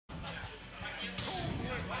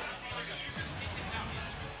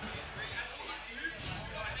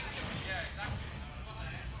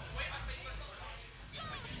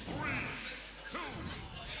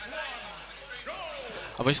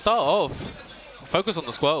And we start off, focus on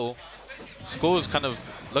the Squirtle. Skaws kind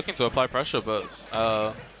of looking to apply pressure, but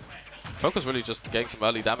Focus really just getting some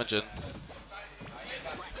early damage in.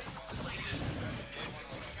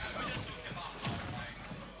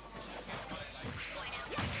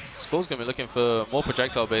 Skaws going to be looking for more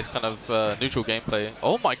projectile-based kind of neutral gameplay.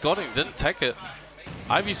 Oh my god, he didn't tech it.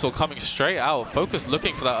 Ivysaur coming straight out. Focus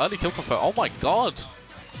looking for that early kill confirm. Oh my god.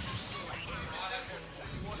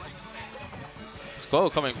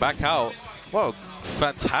 Skaws coming back out. Wow,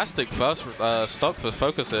 fantastic first stock for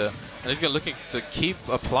Focus here. And he's going to looking to keep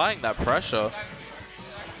applying that pressure.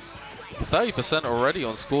 30% already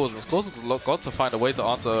on Skaws, and Skaws has got to find a way to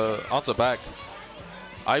answer back.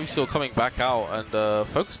 Ivysaur coming back out, and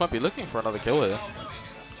Focus might be looking for another kill here.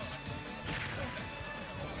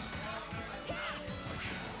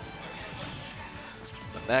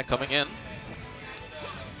 And they're coming in.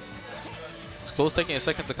 Skaws taking a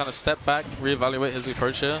second to kind of step back, reevaluate his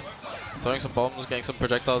approach here. Throwing some bombs, getting some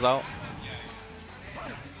projectiles out.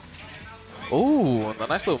 Ooh, and a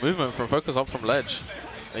nice little movement from Focus up from ledge.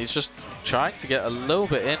 And he's just trying to get a little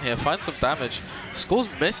bit in here, find some damage. Skaws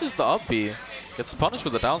misses the up B, gets punished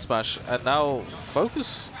with the down smash, and now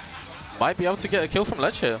Focus might be able to get a kill from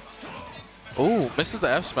ledge here. Ooh, misses the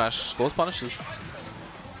F smash, Skaws punishes.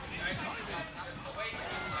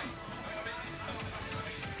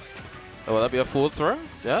 Oh, will that be a forward throw?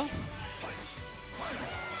 Yeah.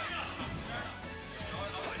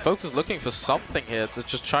 Focus looking for something here to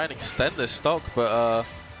just try and extend this stock, but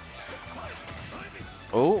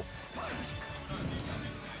oh.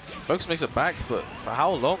 Focus makes it back, but for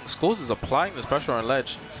how long? Skaws is applying this pressure on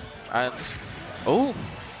ledge. And oh.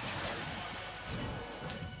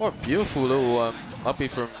 What a beautiful little up B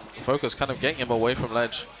from Focus, kind of getting him away from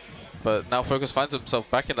ledge. But now Focus finds himself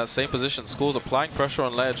back in that same position. Skaws applying pressure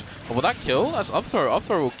on ledge. And will that kill? That's up throw. Up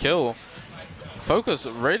throw will kill. Focus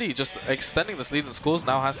really just extending this lead, and Skaws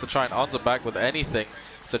now has to try and answer back with anything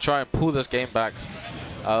to try and pull this game back.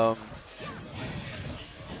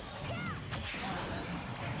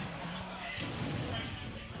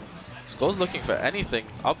 Skaws looking for anything,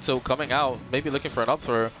 up tilt coming out, maybe looking for an up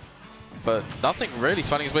throw, but nothing really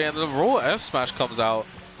finding his way, and the raw F smash comes out.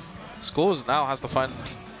 Skaws now has to find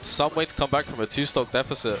some way to come back from a 2-stock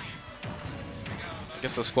deficit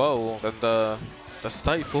against the Squirtle, and that's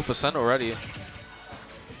 34% already.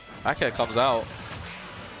 Back air comes out.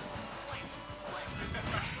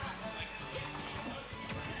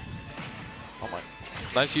 Oh my.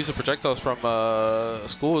 Nice use of projectiles from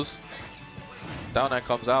Skaws. Down air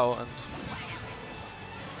comes out, and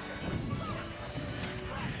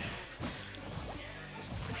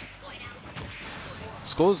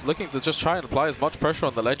Skaws looking to just try and apply as much pressure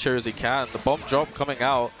on the ledge here as he can. The bomb drop coming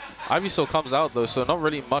out. Ivysaur comes out though, so not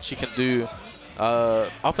really much he can do.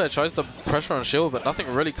 Up air tries to pressure on shield, but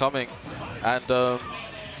nothing really coming. And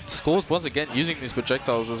Skaws once again using these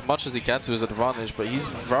projectiles as much as he can to his advantage, but he's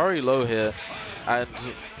very low here. And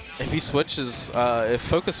if he switches, if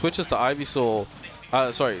Focus switches to Ivysaur,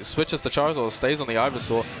 switches to Charizard, stays on the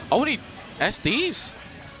Ivysaur. Oh, and he SDs!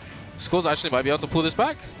 Skaws actually might be able to pull this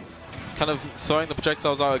back. Kind of throwing the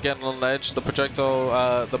projectiles out again on ledge. The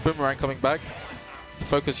projectile, the boomerang coming back.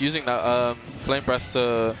 Focus using that flame breath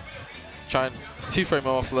to try and two-frame him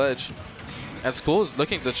off the ledge. And Skaws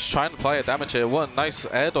looking to try and apply a damage here. What a nice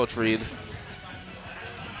air dodge read.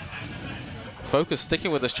 Focus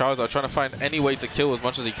sticking with this Charizard, trying to find any way to kill as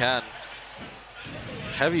much as he can.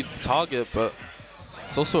 Heavy target, but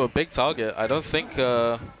it's also a big target. I don't think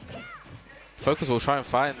Focus will try and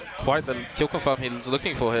find quite the kill confirm he's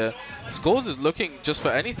looking for here. Skaws is looking just for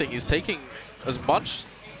anything. He's taking as much,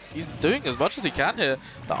 he's doing as much as he can here.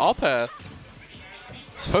 The up air.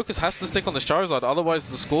 Focus has to stick on this Charizard,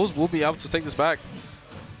 otherwise the Skaws will be able to take this back.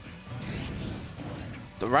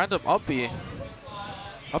 The random up B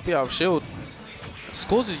out of shield.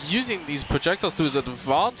 Skaws is using these projectiles to his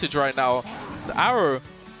advantage right now. The arrow.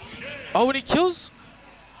 Oh, and he kills.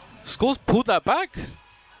 Skaws pulled that back.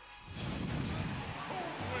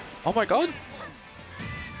 Oh my god.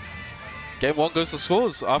 Game 1 goes to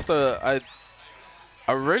Skaws after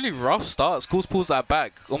a really rough start. Skaws pulls that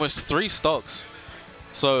back. Almost 3 stocks.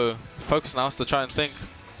 So Focus now has to try and think,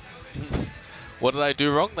 what did I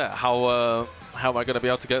do wrong there? How am I going to be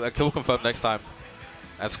able to get that kill confirm next time?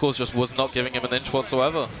 And Skaws just was not giving him an inch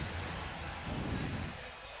whatsoever.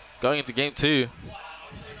 Going into game 2.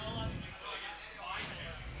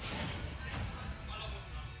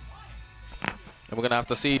 And we're going to have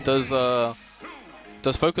to see, does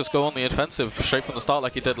Focus go on the offensive straight from the start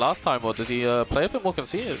like he did last time, or does he play a bit more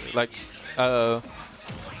conceited, like play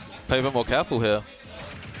a bit more careful here?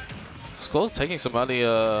 Skaws taking some early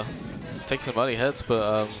Takes some early hits,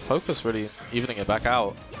 but Focus really evening it back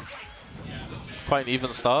out. Quite an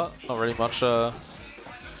even start. Not really much up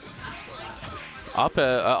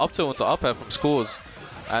tilt into up air from Skaws.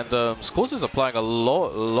 And Skaws is applying a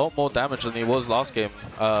lot more damage than he was last game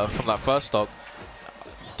from that first stock.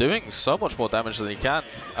 Doing so much more damage than he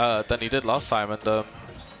did last time. And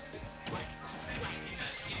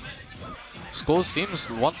Skaws seems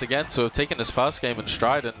once again to have taken his first game in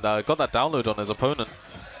stride and got that download on his opponent.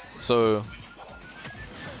 So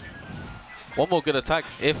one more good attack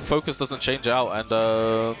if Focus doesn't change out, and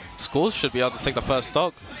Skaws should be able to take the first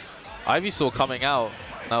stock. Ivysaur coming out.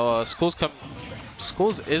 Now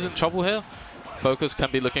Skaws is in trouble here. Focus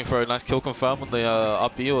can be looking for a nice kill confirm on the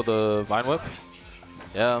up B or the Vine Whip.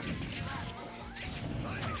 Yeah.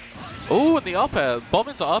 Oh, and the up air. Bomb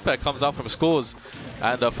into up air comes out from Skaws.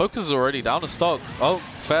 And Focus is already down a stock. Oh,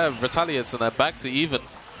 fair. Retaliates, and they're back to even.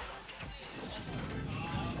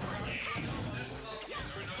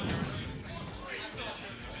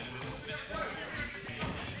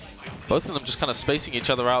 Both of them just kind of spacing each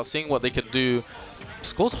other out, seeing what they can do.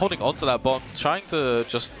 Skaws holding onto that bomb, trying to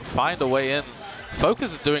just find a way in.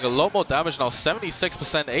 Focus is doing a lot more damage now,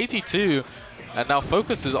 76%, 82. And now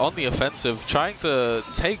Focus is on the offensive, trying to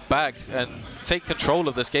take back and take control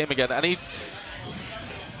of this game again. And he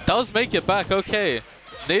does make it back, okay.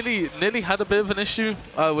 Nearly had a bit of an issue.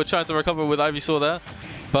 We're trying to recover with Ivysaur there.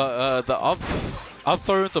 But the up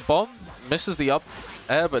throw into bomb, misses the up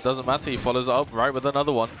air, but doesn't matter. He follows it up right with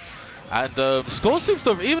another one. And Skaws seems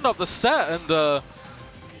to have evened up the set and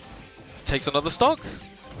takes another stock.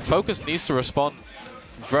 Focus needs to respond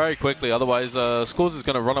very quickly, otherwise Skaws is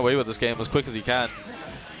going to run away with this game as quick as he can.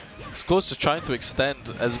 Skaws just trying to extend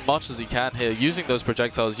as much as he can here, using those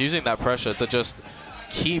projectiles, using that pressure to just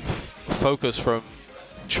keep Focus from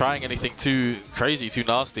trying anything too crazy, too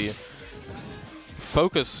nasty.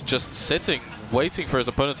 Focus just sitting, waiting for his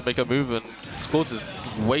opponent to make a move, and Skaws is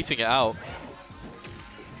waiting it out.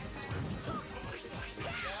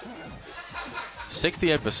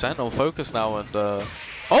 68% on Focus now, and oh,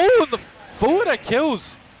 and the forward air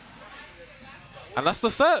kills, and that's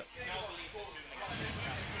the set.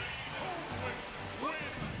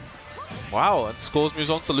 Wow, and Skaws moves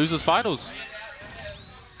on to losers finals.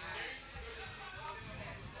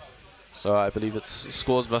 So I believe it's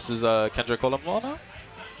Skaws versus Kendrick Olamwa now.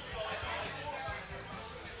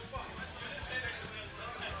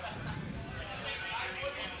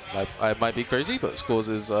 I might be crazy, but Skaws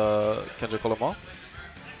is Kendrick Olamwa.